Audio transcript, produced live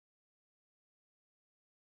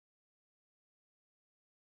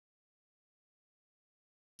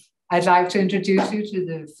I'd like to introduce you to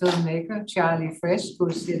the filmmaker, Charly Frisk,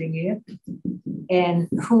 who's sitting here, and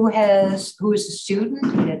who is a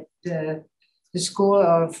student at the School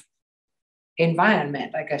of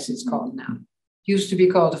Environment, I guess it's called now. Used to be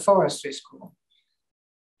called the Forestry School.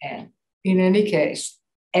 And in any case,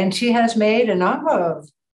 and she has made a number of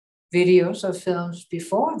videos of films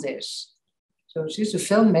before this. So she's a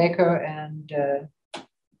filmmaker, and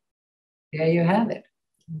there you have it.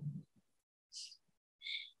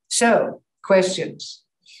 So, questions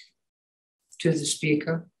to the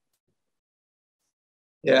speaker?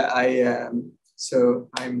 Yeah, so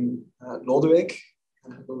I'm Lodewijk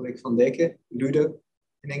van Deken, Ludo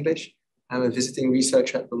in English. I'm a visiting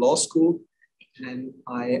researcher at the law school, and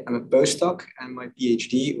I am a postdoc, and my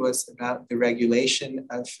PhD was about the regulation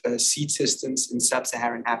of seed systems in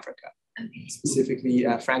sub-Saharan Africa, specifically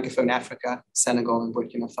Francophone Africa, Senegal, and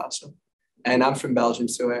Burkina Faso. And I'm from Belgium,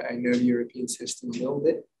 so I know the European system a little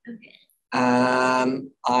bit. Okay.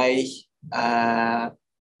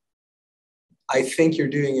 I think you're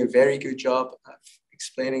doing a very good job of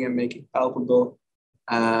explaining and making palpable,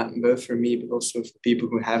 both for me, but also for people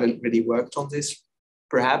who haven't really worked on this,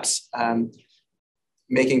 perhaps,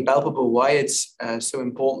 making palpable why it's so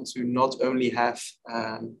important to not only have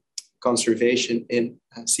conservation in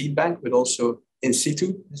seed bank, but also in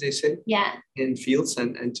situ, as they say, in fields,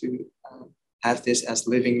 and to have this as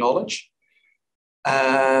living knowledge.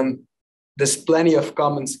 There's plenty of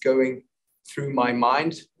comments going through my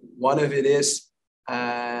mind. One of it is,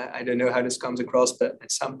 I don't know how this comes across, but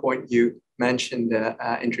at some point you mentioned the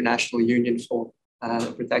International Union for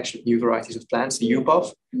the Protection of New Varieties of Plants, the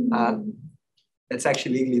UPOV. That's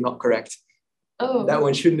actually legally not correct. Oh. That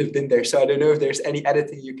one shouldn't have been there. So I don't know if there's any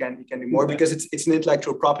editing you can do more, because it's an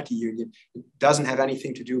intellectual property union. It doesn't have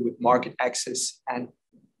anything to do with market access and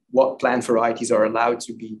what plant varieties are allowed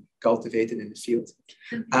to be cultivated in the field.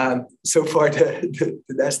 So far, the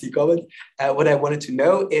nasty comment. What I wanted to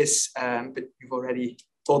know is, but you've already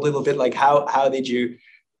told a little bit, like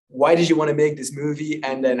why did you want to make this movie?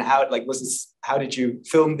 And then how did you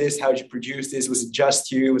film this? How did you produce this? Was it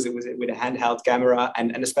just you? Was it with a handheld camera?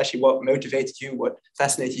 And especially what motivated you? What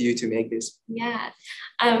fascinated you to make this? Yeah,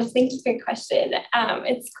 thank you for your question.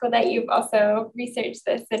 It's cool that you've also researched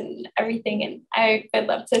this and everything. And I would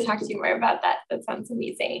love to talk to you more about that. That sounds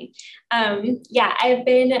amazing. Yeah, I've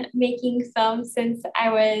been making films since I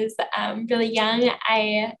was really young.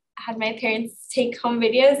 I had my parents take home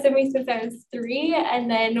videos of me since I was 3.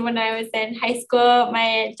 And then when I was in high school,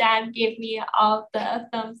 my dad gave me all the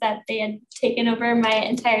films that they had taken over my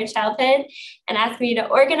entire childhood and asked me to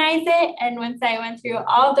organize it. And once I went through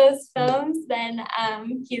all those films, then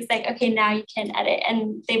he was like, okay, now you can edit.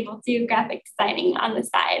 And they both do graphic designing on the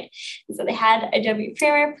side. And so they had Adobe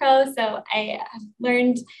Premiere Pro. So I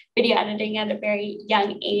learned video editing at a very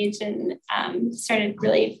young age, and started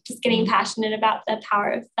really just getting passionate about the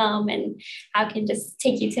power of film and how it can just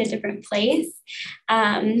take you to a different place.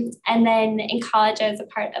 And then in college, I was a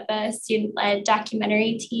part of a student-led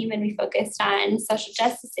documentary team, and we focused on social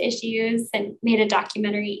justice issues and made a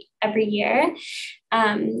documentary every year.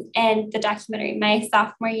 And the documentary, my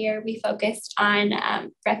sophomore year, we focused on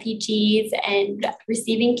refugees and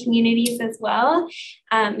receiving communities as well,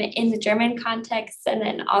 in the German context, and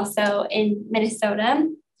then also in Minnesota.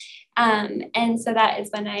 And so that is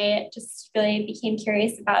when I just really became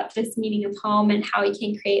curious about this meaning of home and how we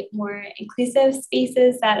can create more inclusive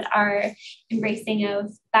spaces that are embracing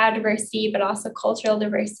of biodiversity, but also cultural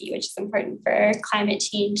diversity, which is important for climate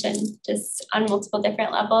change and just on multiple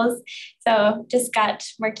different levels. So just got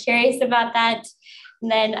more curious about that. And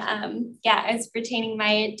then, I was retaining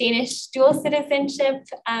my Danish dual citizenship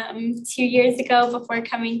 2 years ago before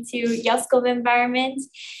coming to Yale School of Environment.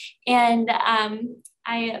 And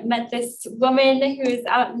I met this woman who was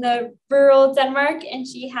out in the rural Denmark, and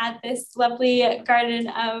she had this lovely garden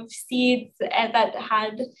of seeds that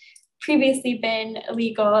had previously been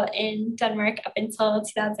illegal in Denmark up until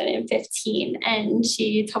 2015. And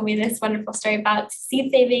she told me this wonderful story about seed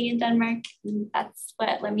saving in Denmark. And that's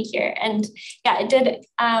what led me here. And yeah, I did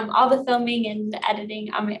all the filming and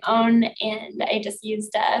editing on my own. And I just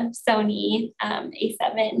used a Sony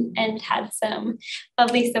A7 and had some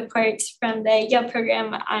lovely support from the Yale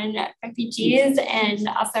program on refugees, and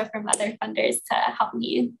also from other funders to help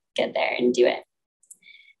me get there and do it.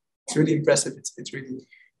 It's really impressive. It's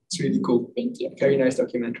really cool. Thank you. Very nice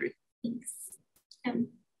documentary. Thanks.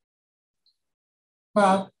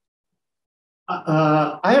 I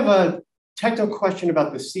have a technical question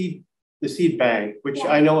about the seed the seed bank, which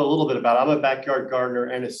I know a little bit about. I'm a backyard gardener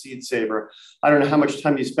and a seed saver. I don't know how much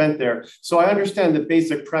time you spent there. So I understand the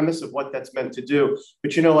basic premise of what that's meant to do.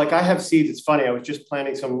 But you know, like I have seeds, it's funny, I was just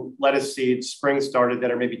planting some lettuce seeds, spring started,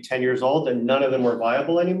 that are maybe 10 years old and none of them were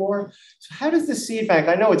viable anymore. So how does the seed bank,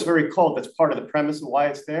 I know it's very cold, that's part of the premise of why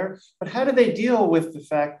it's there, but how do they deal with the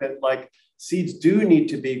fact that like seeds do need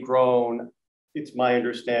to be grown, it's my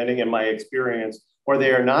understanding and my experience, or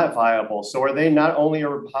they are not viable? So are they not only a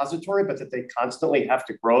repository, but that they constantly have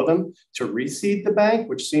to grow them to reseed the bank,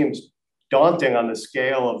 which seems daunting on the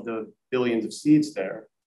scale of the billions of seeds there?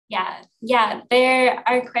 Yeah, there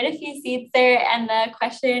are quite a few seeds there, and the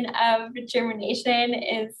question of germination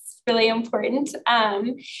is really important.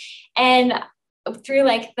 And through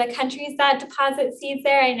like the countries that deposit seeds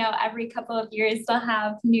there, I know every couple of years they'll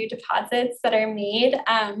have new deposits that are made,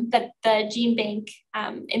 but the gene bank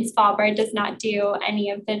in Svalbard does not do any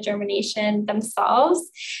of the germination themselves.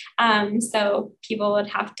 So people would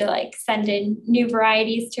have to like send in new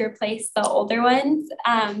varieties to replace the older ones.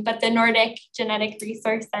 But the Nordic Genetic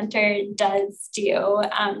Resource Center does do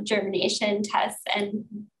germination tests, and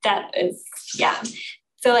that is,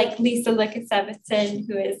 So like Lisa Lukasevitson,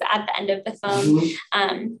 who is at the end of the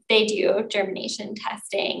phone, they do germination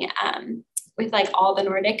testing with like all the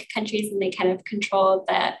Nordic countries, and they kind of control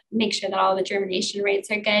make sure that all the germination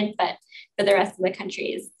rates are good. But for the rest of the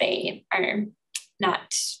countries, they are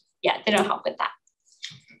not, they don't help with that.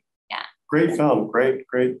 Yeah. Great film,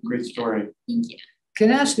 great story. Thank you.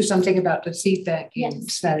 Can I ask you something about the seed bank in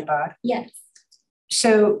Svalbard? Yes.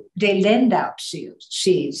 So they lend out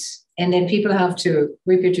seeds, and then people have to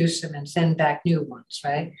reproduce them and send back new ones,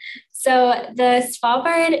 right? So the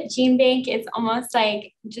Svalbard Gene Bank is almost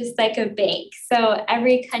like just like a bank. So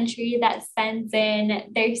every country that sends in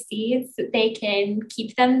their seeds, they can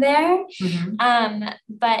keep them there.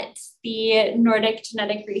 But the Nordic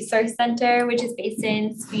Genetic Resource Center, which is based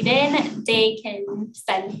in Sweden, they can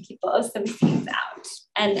send people some seeds out,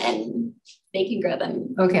 and they can grow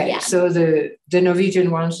them. Okay, so the Norwegian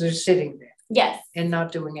ones are sitting there. Yes. And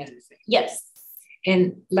not doing anything. Yes.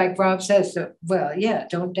 And like Rob says,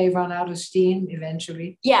 don't they run out of steam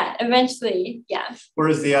eventually? Yeah, eventually, yeah. Or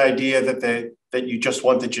is the idea that you just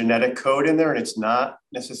want the genetic code in there and it's not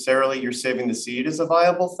necessarily you're saving the seed as a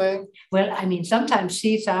viable thing? Well, I mean, sometimes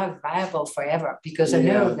seeds are viable forever, because I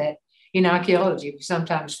know that in archaeology, we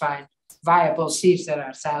sometimes find viable seeds that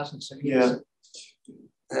are thousands of years.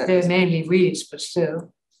 They're mainly weeds, but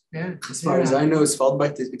still. Yeah. As far as I know,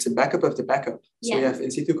 Svalbard, it's a backup of the backup. So you have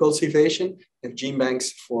in situ cultivation, you have gene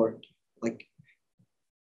banks for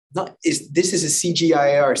this is a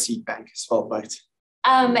CGIAR seed bank, Svalbard.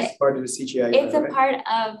 It's part of the CGIAR. It's a part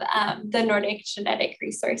of the Nordic Genetic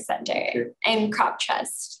Resource Center and Crop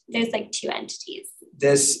Trust. There's like two entities.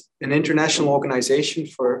 There's an international organization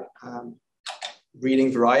for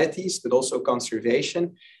breeding varieties, but also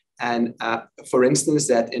conservation. And for instance,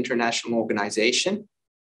 that international organization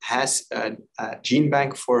has a gene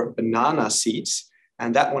bank for banana seeds,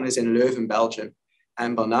 and that one is in Leuven, Belgium.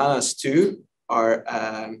 And bananas too are,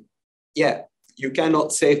 you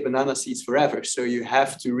cannot save banana seeds forever. So you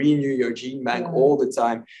have to renew your gene bank all the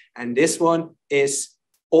time. And this one is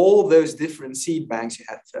all those different seed banks. You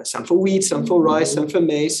have some for wheat, some for rice, some for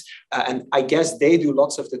maize. And I guess they do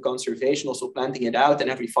lots of the conservation, also planting it out. And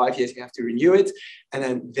every 5 years you have to renew it. And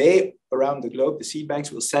then they, around the globe, the seed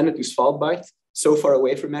banks will send it to Svalbard, so far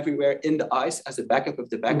away from everywhere, in the ice as a backup of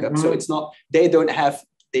the backup. So it's not, they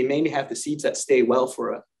mainly have the seeds that stay well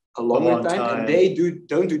for a longer time. And they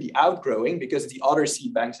don't do the outgrowing, because the other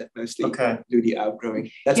seed banks that mostly do the outgrowing.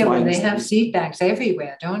 That's they have seed banks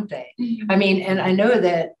everywhere, don't they? I mean, and I know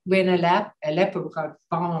that when Aleppo got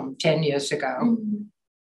bombed 10 years ago,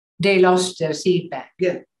 they lost their seed bank.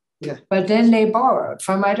 Yeah. But then they borrowed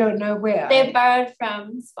from, I don't know where. They borrowed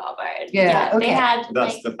from Svalbard. They had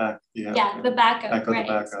that's the back. The backup. Right.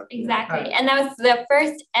 Backup. Exactly. Right. And that was the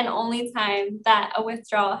first and only time that a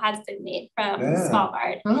withdrawal has been made from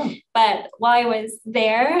Svalbard. But while I was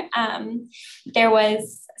there, there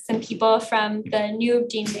was some people from the new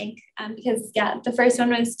gene bank, because the first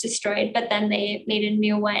one was destroyed, but then they made a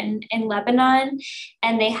new one in Lebanon,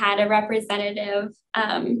 and they had a representative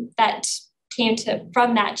that came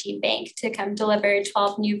from that gene bank to come deliver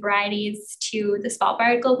 12 new varieties to the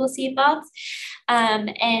Svalbard Global Seed Vault. And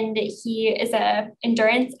he is an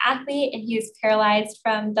endurance athlete, and he was paralyzed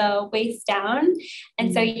from the waist down.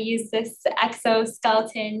 And so he used this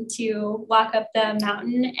exoskeleton to walk up the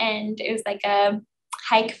mountain, and it was like a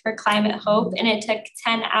hike for Climate Hope, and it took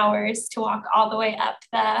 10 hours to walk all the way up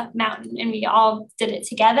the mountain, and we all did it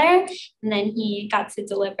together, and then he got to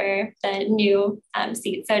deliver the new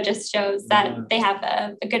seeds. So it just shows that they have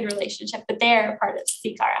a good relationship, but they're a part of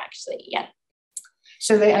CCAR actually. Yeah.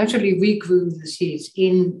 So they actually regrew the seeds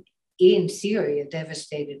in Syria,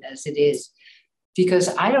 devastated as it is, because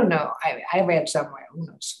I don't know, I read somewhere, who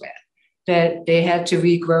knows where, that they had to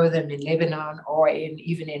regrow them in Lebanon or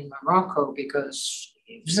even in Morocco because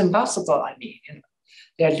it was impossible. I mean,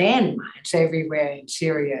 there are landmines everywhere in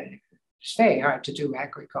Syria. It's very hard to do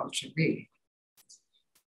agriculture, really.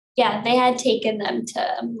 Yeah, they had taken them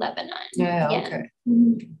to Lebanon. Yeah, okay.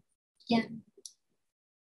 Mm-hmm. Yeah.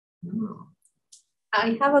 Oh.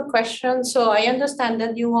 I have a question. So I understand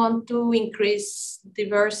that you want to increase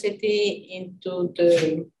diversity into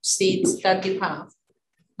the seeds that you have,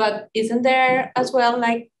 but isn't there as well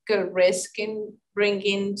like a risk in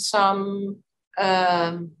bringing some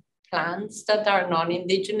plants that are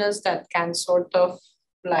non-indigenous that can sort of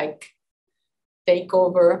like take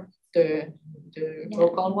over the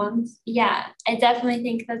local ones? Yeah, I definitely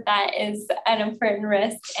think that is an important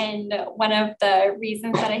risk. And one of the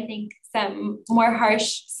reasons that I think some more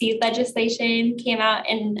harsh seed legislation came out,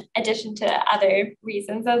 in addition to other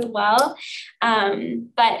reasons as well.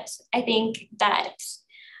 But I think that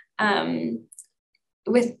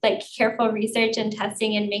with like careful research and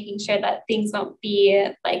testing and making sure that things won't be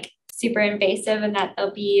like super invasive and that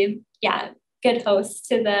they'll be, good hosts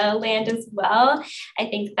to the land as well. I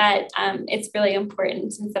think that it's really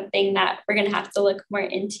important and something that we're going to have to look more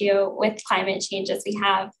into with climate change, as we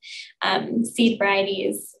have seed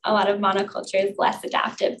varieties. A lot of monoculture is less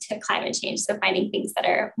adaptive to climate change. So finding things that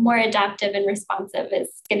are more adaptive and responsive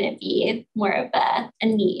is going to be more of a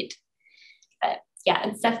need. But yeah,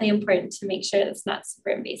 it's definitely important to make sure that it's not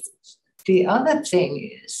super invasive. The other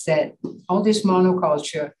thing is that all this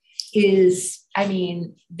monoculture is, I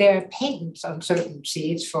mean, there are patents on certain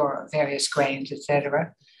seeds for various grains,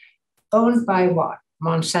 etc., owned by what?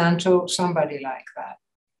 Monsanto, somebody like that.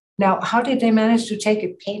 Now, how did they manage to take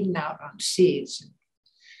a patent out on seeds?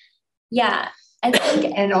 Yeah, I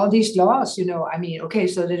think. And all these laws, I mean, okay,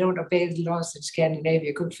 so they don't obey the laws in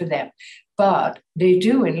Scandinavia, good for them. But they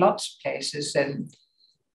do in lots of places, and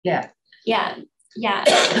yeah. Yeah.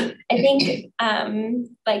 I think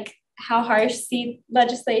like how harsh seed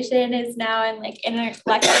legislation is now and like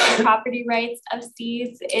intellectual property rights of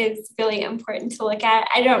seeds is really important to look at.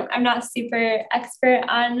 I'm not super expert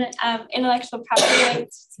on intellectual property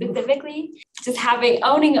rights specifically. Just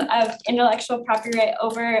owning of intellectual property right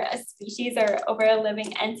over a species or over a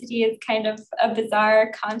living entity is kind of a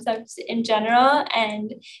bizarre concept in general,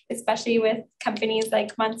 and especially with companies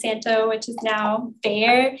like Monsanto, which is now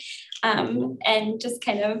Bayer, and just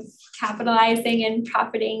kind of capitalizing and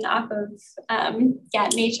profiting off of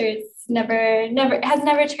nature has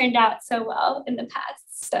never turned out so well in the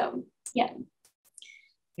past. So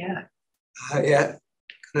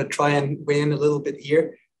Gonna try and weigh in a little bit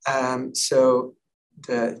here. So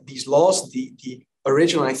these laws, the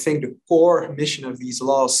original, I think the core mission of these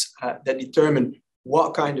laws that determine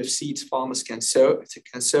what kind of seeds farmers can sow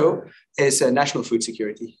is national food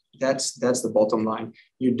security. That's the bottom line.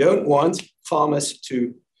 You don't want farmers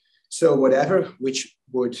to sow whatever which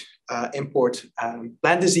would import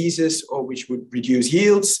plant diseases or which would reduce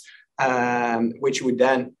yields, which would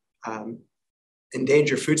then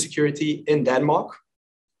endanger food security in Denmark,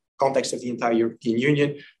 context of the entire European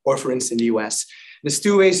Union, or for instance in the US. There's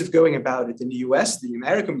two ways of going about it. In the US, the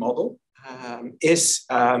American model it's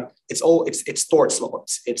torts law.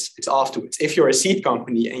 It's afterwards. If you're a seed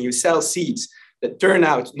company and you sell seeds that turn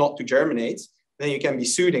out not to germinate, then you can be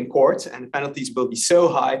sued in court, and the penalties will be so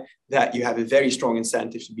high that you have a very strong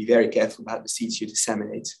incentive to be very careful about the seeds you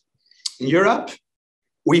disseminate. In Europe,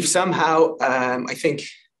 we've somehow, I think,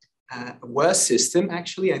 a worse system,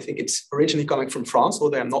 actually. I think it's originally coming from France,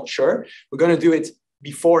 although I'm not sure. We're going to do it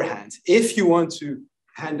beforehand. If you want to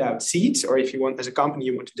hand out seeds, or if you want, as a company,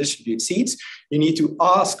 you want to distribute seeds, you need to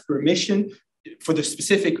ask permission for the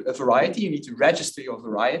specific variety. You need to register your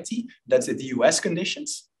variety. That's the US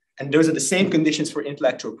conditions. And those are the same conditions for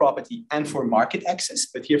intellectual property and for market access,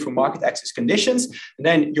 but here for market access conditions. And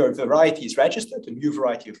then your variety is registered, a new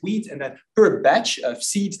variety of wheat. And then per batch of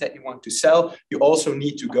seeds that you want to sell, you also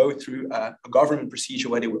need to go through a government procedure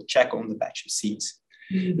where they will check on the batch of seeds.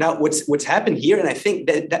 Mm-hmm. Now, what's happened here, and I think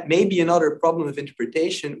that may be another problem of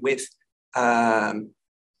interpretation with in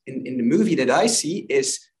the movie that I see,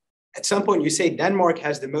 is at some point you say Denmark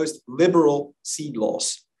has the most liberal seed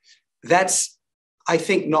laws. That's, I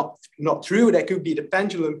think, not true. That could be the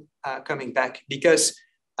pendulum coming back, because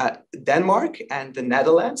Denmark and the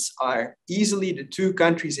Netherlands are easily the two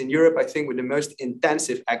countries in Europe, I think, with the most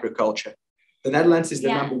intensive agriculture. The Netherlands is the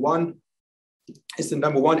number one. It's the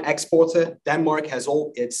number one exporter. Denmark has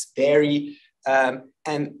all its dairy,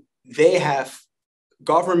 and they have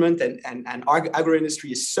government and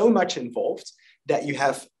agro-industry is so much involved that you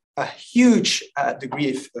have a huge degree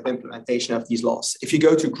of implementation of these laws. If you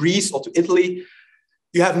go to Greece or to Italy,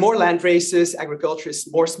 you have more land races, agriculture is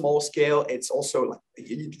more small scale. It's also like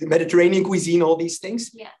the Mediterranean cuisine, all these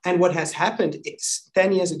things. Yeah. And what has happened is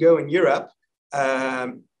 10 years ago in Europe,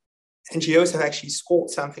 NGOs have actually scored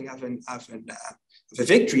something of a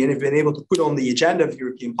victory and have been able to put on the agenda of the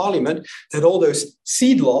European Parliament that all those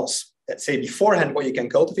seed laws that say beforehand what you can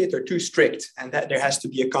cultivate are too strict and that there has to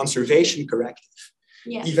be a conservation corrective.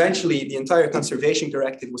 Yeah. Eventually, the entire conservation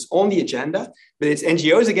directive was on the agenda, but it's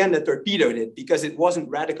NGOs again that torpedoed it because it wasn't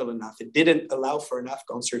radical enough. It didn't allow for enough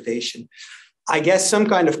conservation. I guess some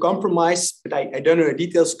kind of compromise, but I don't know the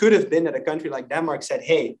details, could have been that a country like Denmark said,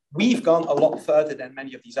 hey, we've gone a lot further than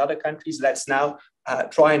many of these other countries. Let's now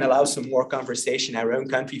try and allow some more conversation in our own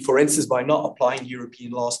country, for instance, by not applying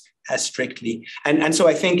European laws as strictly. And so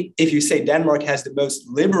I think if you say Denmark has the most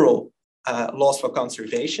liberal laws for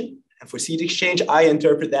conservation and for seed exchange, I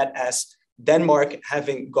interpret that as Denmark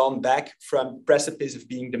having gone back from precipice of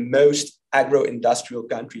being the most agro-industrial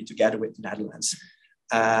country together with the Netherlands.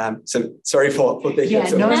 So sorry for taking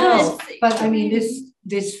it. No. But I mean,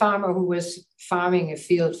 this farmer who was farming a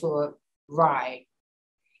field for rye,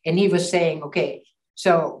 and he was saying, okay,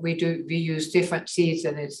 so we use different seeds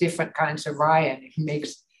and it's different kinds of rye and it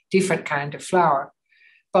makes different kind of flour.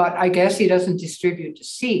 But I guess he doesn't distribute the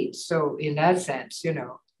seeds. So in that sense,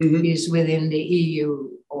 he's within the EU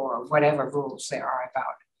or whatever rules there are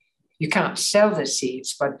about it. You can't sell the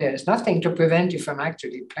seeds, but there's nothing to prevent you from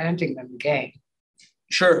actually planting them again.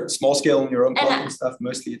 Sure, small scale in your own plot and stuff,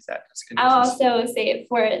 mostly it's that. I'll also say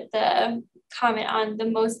for the comment on the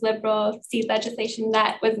most liberal seed legislation,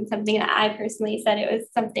 that wasn't something that I personally said. It was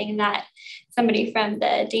something that somebody from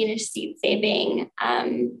the Danish seed saving,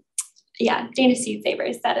 Danish seed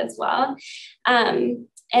savers said as well.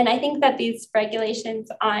 And I think that these regulations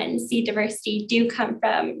on seed diversity do come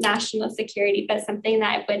from national security, but something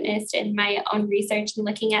that I've witnessed in my own research and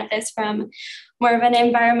looking at this from more of an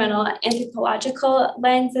environmental anthropological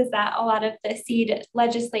lens is that a lot of the seed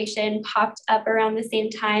legislation popped up around the same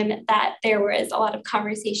time that there was a lot of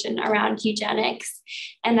conversation around eugenics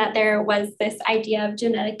and that there was this idea of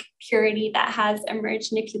genetic purity that has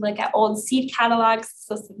emerged. And if you look at old seed catalogs,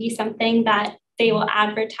 this will be something that they will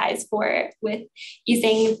advertise for with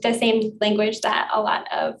using the same language that a lot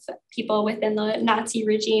of people within the Nazi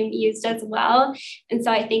regime used as well. And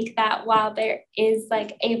so I think that while there is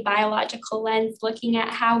like a biological lens looking at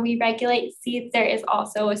how we regulate seeds, there is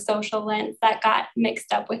also a social lens that got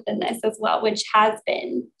mixed up within this as well, which has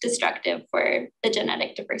been destructive for the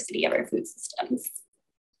genetic diversity of our food systems.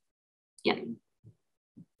 Yeah.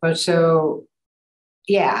 But so,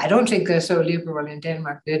 yeah, I don't think they're so liberal in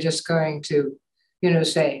Denmark. They're just going to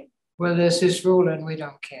say, well, there's this rule and we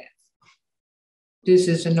don't care. This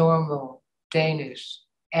is a normal Danish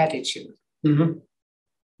attitude. Mm-hmm.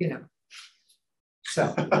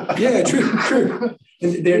 So. Yeah, true.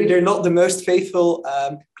 And they're not the most faithful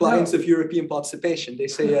clients of European participation. They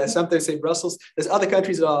say, sometimes say Brussels. There's other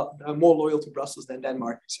countries that are more loyal to Brussels than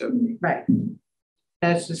Denmark. So. Right.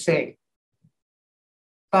 That's the thing.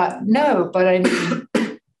 But I mean,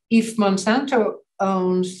 if Monsanto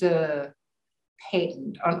owns the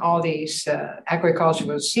patent on all these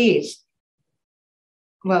agricultural seeds,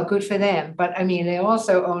 well, good for them. But I mean, they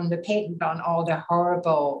also own the patent on all the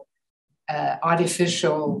horrible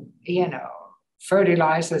artificial,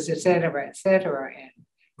 fertilizers, et cetera, and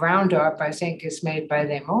Roundup, I think, is made by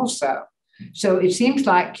them also. So it seems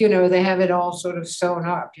like, they have it all sort of sewn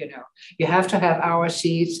up, You have to have our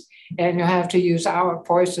seeds and you have to use our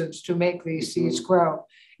poisons to make these seeds grow.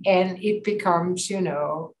 And it becomes,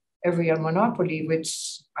 a real monopoly,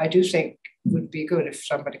 which I do think would be good if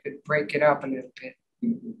somebody could break it up a little bit.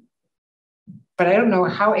 But I don't know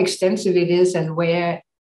how extensive it is and where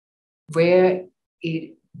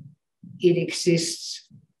it exists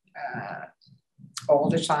all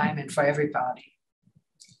the time and for everybody.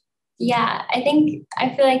 Yeah,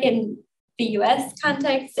 I feel like in the US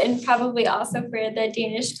context and probably also for the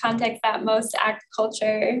Danish context that most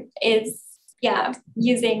agriculture is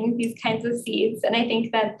using these kinds of seeds. And I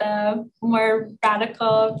think that the more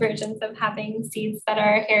radical versions of having seeds that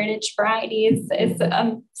are heritage varieties is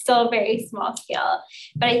still very small scale.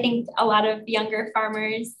 But I think a lot of younger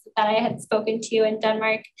farmers that I had spoken to in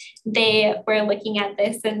Denmark, they were looking at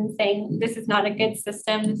this and saying, this is not a good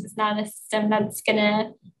system. This is not a system that's going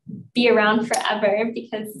to be around forever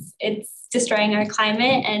because it's destroying our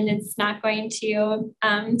climate and it's not going to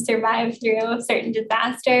survive through certain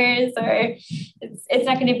disasters, or it's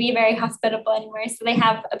not going to be very hospitable anymore. So they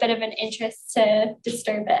have a bit of an interest to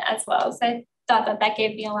disturb it as well. So I thought that that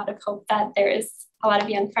gave me a lot of hope that there's a lot of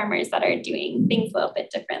young farmers that are doing things a little bit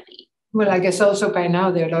differently. Well, I guess also by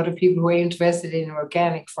now there are a lot of people who are interested in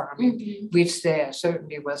organic farming, which there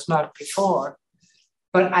certainly was not before.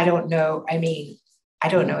 But I don't know. I mean, I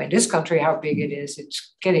don't know in this country how big it is.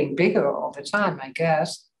 It's getting bigger all the time, I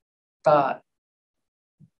guess. But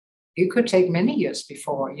it could take many years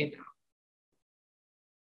before,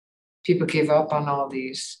 people give up on all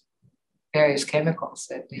these various chemicals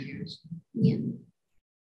that they use. Yeah.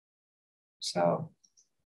 So.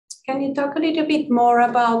 Can you talk a little bit more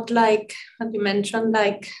about, like, what you mentioned,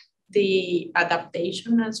 like the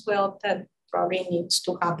adaptation as well that probably needs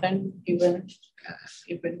to happen, even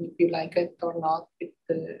if you like it or not, with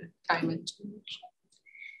the climate change?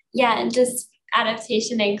 Yeah, and just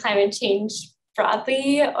adaptation and climate change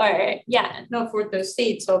broadly, or No, for the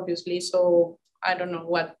seeds, obviously. So I don't know,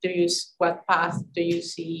 what path do you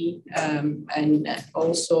see? And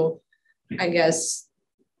also, I guess,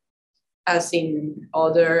 as in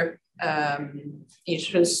other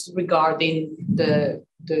issues regarding the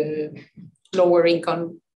lower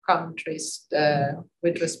income countries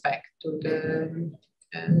with respect to the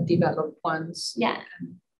developed ones.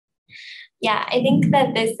 Yeah, I think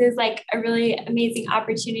that this is like a really amazing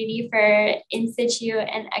opportunity for in situ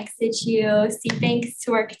and ex situ seed banks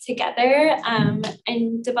to work together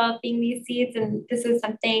in developing these seeds. And this is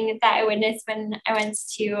something that I witnessed when I went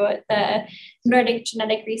to the Nordic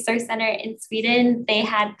Genetic Resource Center in Sweden. They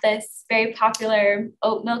had this very popular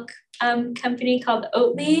oat milk company called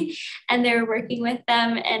Oatly, and they were working with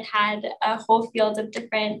them and had a whole field of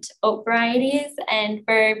different oat varieties, and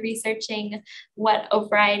were researching what oat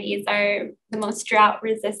varieties are the most drought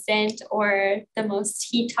resistant or the most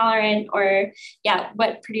heat tolerant, or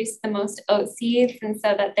what produce the most oat seeds. And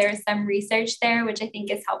so that there's some research there, which I think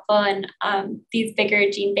is helpful. And these bigger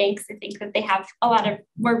gene banks, I think that they have a lot of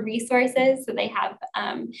more resources, so they have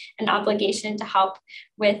an obligation to help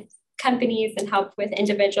with companies and help with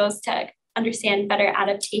individuals to understand better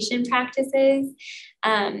adaptation practices.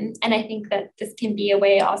 And I think that this can be a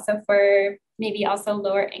way also for maybe also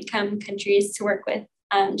lower income countries to work with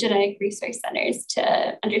genetic resource centers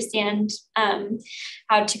to understand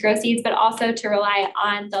how to grow seeds, but also to rely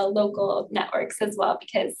on the local networks as well,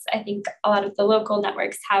 because I think a lot of the local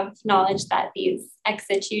networks have knowledge that these ex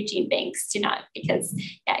situ gene banks do not, because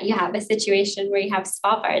you have a situation where you have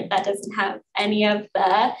Svalbard that doesn't have any of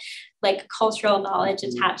the like cultural knowledge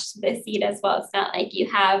attached to the seed as well. It's not like you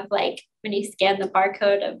have, like, when you scan the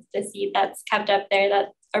barcode of the seed that's kept up there,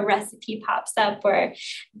 that a recipe pops up or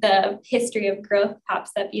the history of growth pops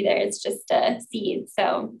up either. It's just a seed.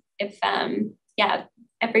 So if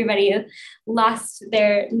everybody lost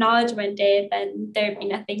their knowledge one day, then there'd be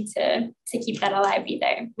nothing to keep that alive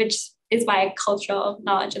either, which is why cultural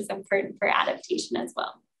knowledge is important for adaptation as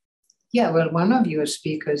well. Yeah, well, one of your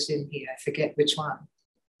speakers in here, I forget which one,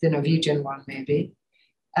 the Norwegian one maybe,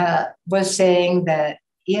 was saying that,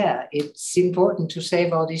 it's important to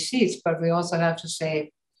save all these seeds, but we also have to save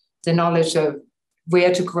the knowledge of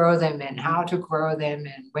where to grow them and how to grow them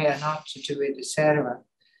and where not to do it, etc.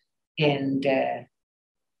 And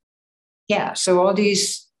so all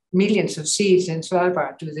these millions of seeds in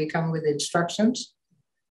Svalbard, do they come with instructions?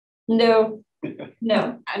 No.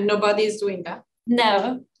 And nobody's doing that?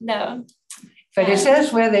 No. But it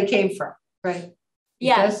says where they came from, right?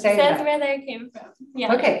 It says where they came from.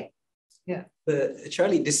 Yeah. Okay. Yeah.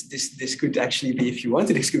 Charly, this could actually be, if you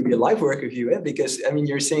wanted, this could be a live work of you, because I mean,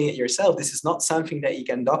 you're saying it yourself. This is not something that you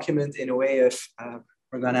can document in a way of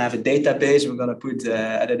we're going to have a database, we're going to put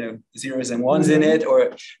zeros and ones in it,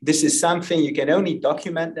 or this is something you can only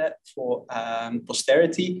document that for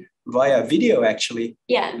posterity via video, actually,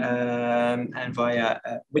 and via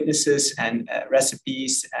witnesses and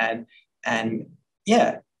recipes, and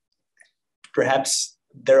perhaps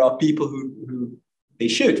there are people who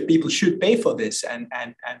people should pay for this, and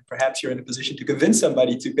perhaps you're in a position to convince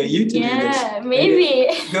somebody to pay you to do this. Yeah, maybe.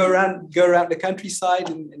 Go around the countryside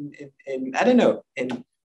in I don't know, in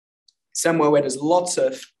somewhere where there's lots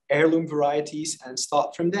of heirloom varieties, and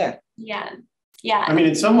start from there. Yeah. Yeah. I mean,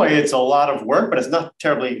 in some way, it's a lot of work, but it's not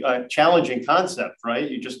terribly challenging concept, right?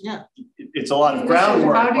 You just, it's a lot of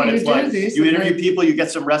groundwork, but it's like you interview people, you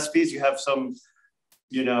get some recipes, you have some,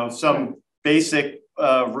 you know, some basic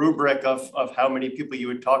rubric of how many people you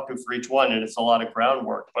would talk to for each one. And it's a lot of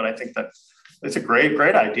groundwork, but I think that it's a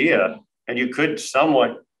great idea. And you could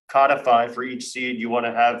somewhat codify for each seed, you want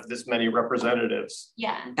to have this many representatives.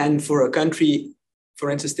 Yeah. And for a country, for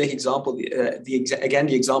instance, take example,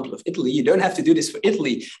 the example of Italy. You don't have to do this for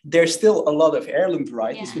Italy. There's still a lot of heirloom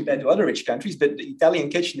varieties compared to other rich countries, but the Italian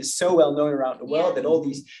kitchen is so well known around the world that all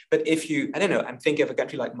these, but if you, I don't know, I'm thinking of a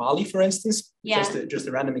country like Mali, for instance, just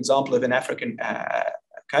a random example of an African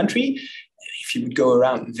country. If you would go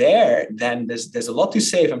around there, then there's a lot to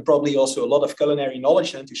save, and probably also a lot of culinary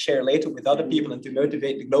knowledge and to share later with other people and to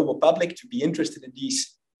motivate the global public to be interested in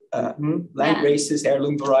these land races,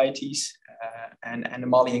 heirloom varieties, and the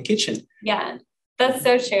Malian kitchen. Yeah, that's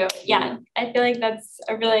so true. Yeah, I feel like that's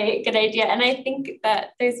a really good idea. And I think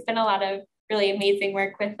that there's been a lot of really amazing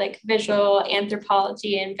work with like visual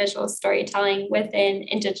anthropology and visual storytelling within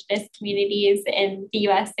Indigenous communities in the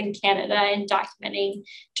US and Canada, and documenting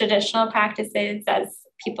traditional practices as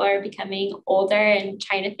people are becoming older and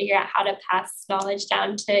trying to figure out how to pass knowledge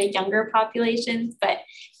down to younger populations. But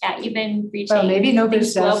yeah, even reaching. Well, maybe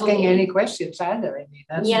nobody's asking any questions either. I mean,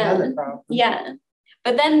 that's another problem. Yeah.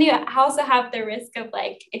 But then you also have the risk of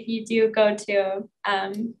like, if you do go to,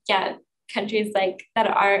 countries like that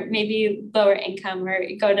are maybe lower income, or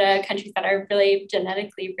you go to countries that are really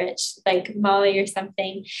genetically rich, like Mali or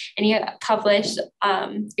something, and you publish,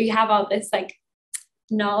 you have all this like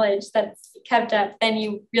knowledge that's kept up, then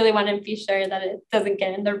you really want to be sure that it doesn't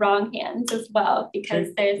get in the wrong hands as well,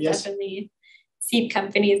 because there's definitely seed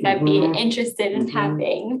companies that be interested in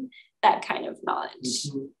having that kind of knowledge.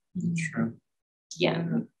 Sure. Yeah.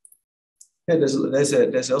 Yeah,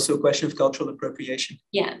 there's also a question of cultural appropriation.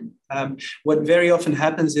 Yeah. What very often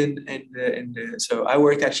happens so I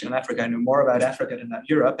work actually in Africa. I know more about Africa than about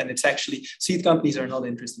Europe, and it's actually seed companies are not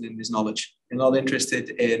interested in this knowledge. They're not interested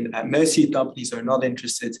in most seed companies are not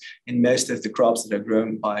interested in most of the crops that are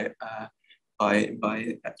grown by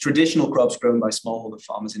traditional crops grown by smallholder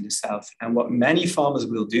farmers in the south. And what many farmers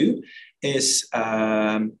will do is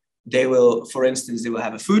they will, for instance, they will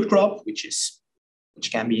have a food crop, which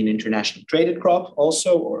can be an international traded crop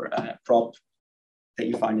also, or a crop that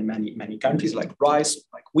you find in many countries, like rice,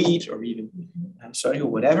 like wheat, or even soy or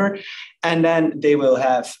whatever. And then they will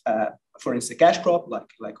have, for instance, a cash crop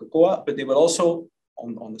like cocoa, but they will also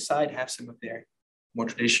on the side have some of their more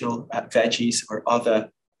traditional veggies or other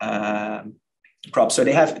crops. So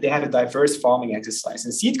they have a diverse farming exercise,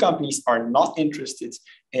 and seed companies are not interested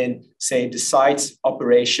in, say, the side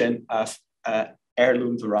operation of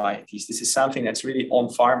heirloom varieties. This is something that's really on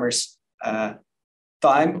farmers'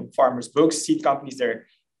 time, farmers' books. Seed companies, they're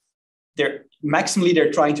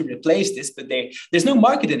trying to replace this, but there's no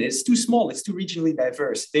market in it. It's too small. It's too regionally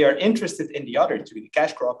diverse. They are interested in the other two, the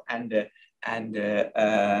cash crop and the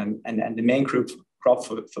main crop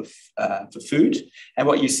for food. And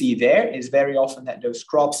what you see there is very often that those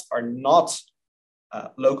crops are not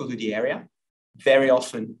local to the area. Very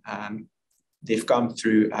often they've come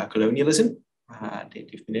through colonialism.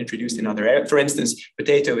 They've been introduced in other areas. For instance,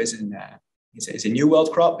 potato is a New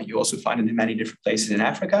World crop, but you also find it in many different places in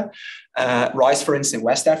Africa. Rice, for instance, in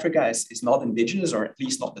West Africa is not indigenous, or at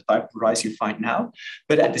least not the type of rice you find now.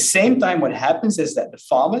 But at the same time, what happens is that the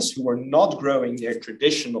farmers who are not growing their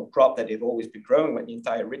traditional crop that they've always been growing with the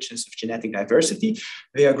entire richness of genetic diversity,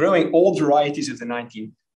 they are growing old varieties of the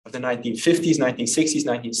 1950s, 1960s,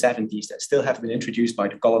 1970s that still have been introduced by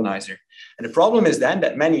the colonizer. And the problem is then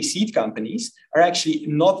that many seed companies are actually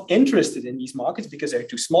not interested in these markets because they're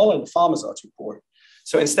too small and the farmers are too poor.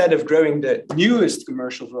 So instead of growing the newest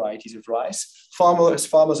commercial varieties of rice,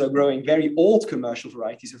 farmers are growing very old commercial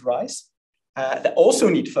varieties of rice that also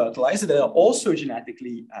need fertilizer, that are also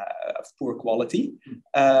genetically of poor quality,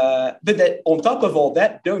 but that on top of all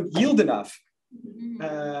that don't yield enough.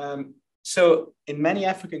 So in many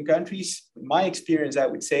African countries, in my experience, I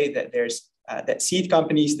would say that there's that seed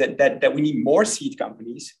companies, that we need more seed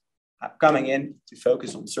companies coming in to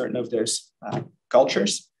focus on certain of those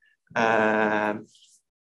cultures.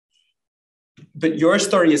 But your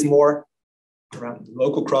story is more around the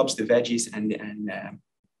local crops, the veggies,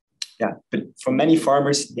 but for many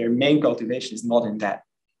farmers, their main cultivation is not in that.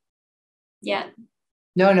 Yeah.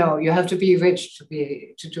 No, you have to be rich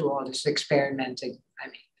to do all this experimenting. I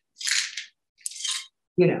mean,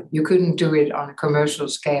 you couldn't do it on a commercial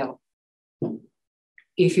scale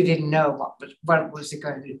if you didn't know what was it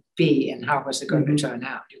going to be and how was it going to turn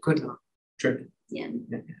out. You could not. True. Yeah.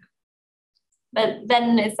 But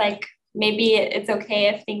then it's like maybe it's okay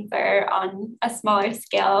if things are on a smaller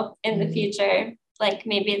scale in the future. Like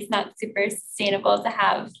maybe it's not super sustainable to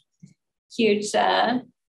have huge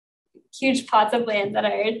plots of land that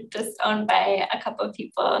are just owned by a couple of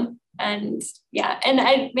people. And yeah,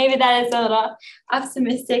 and maybe that is a little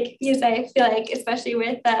optimistic because I feel like, especially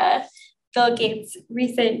with Bill Gates'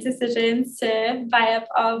 recent decisions to buy up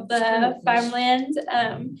all the farmland,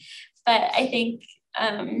 but I think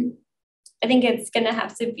it's going to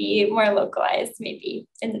have to be more localized maybe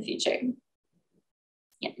in the future.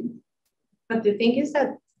 Yeah. But the thing is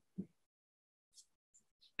that,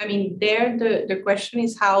 I mean, the question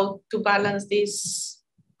is how to balance this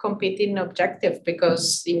competing objective,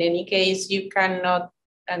 because in any case you cannot,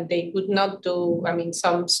 and they would not do, I mean,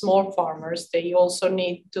 some small farmers, they also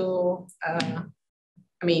need to,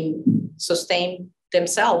 sustain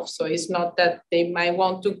themselves. So it's not that they might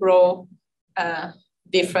want to grow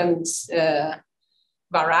different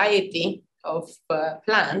variety of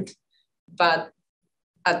plant, but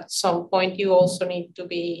at some point you also need to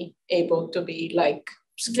be able to be like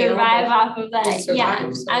survive off of that.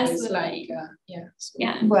 Yeah, so absolutely. It's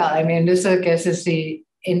yeah. Well, I mean, this, I guess, is the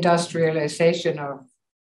industrialization of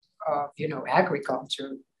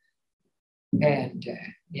agriculture. And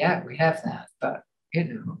we have that, but,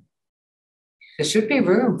 there should be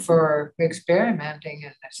room for experimenting.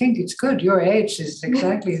 And I think it's good. Your age is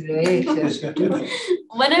exactly the age.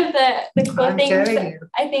 One of the cool things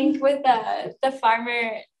I think with the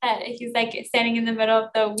farmer that he's like standing in the middle of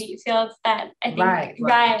the wheat fields that I think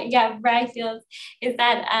rye fields, is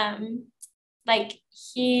that like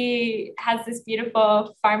he has this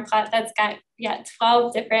beautiful farm plot that's got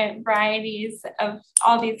 12 different varieties of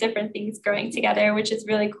all these different things growing together, which is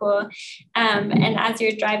really cool. And as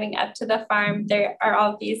you're driving up to the farm, there are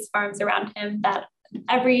all these farms around him that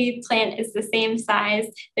every plant is the same size.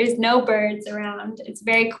 There's no birds around. It's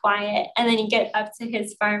very quiet. And then you get up to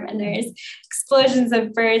his farm and there's explosions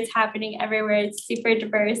of birds happening everywhere. It's super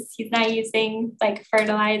diverse. He's not using like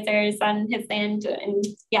fertilizers on his land. And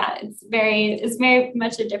it's very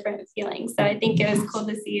much a different feeling. So I think it was cool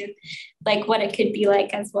to see like what it could be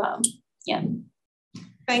like as well. Yeah.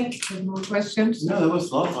 Thank you. More questions? No, that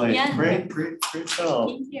was lovely. Yeah. Great show.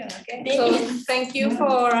 Thank you. Okay. So thank you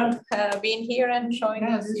for being here and showing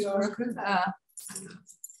us your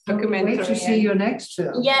documentary. Wait to see your next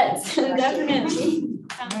film. Yes, definitely.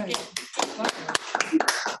 Right.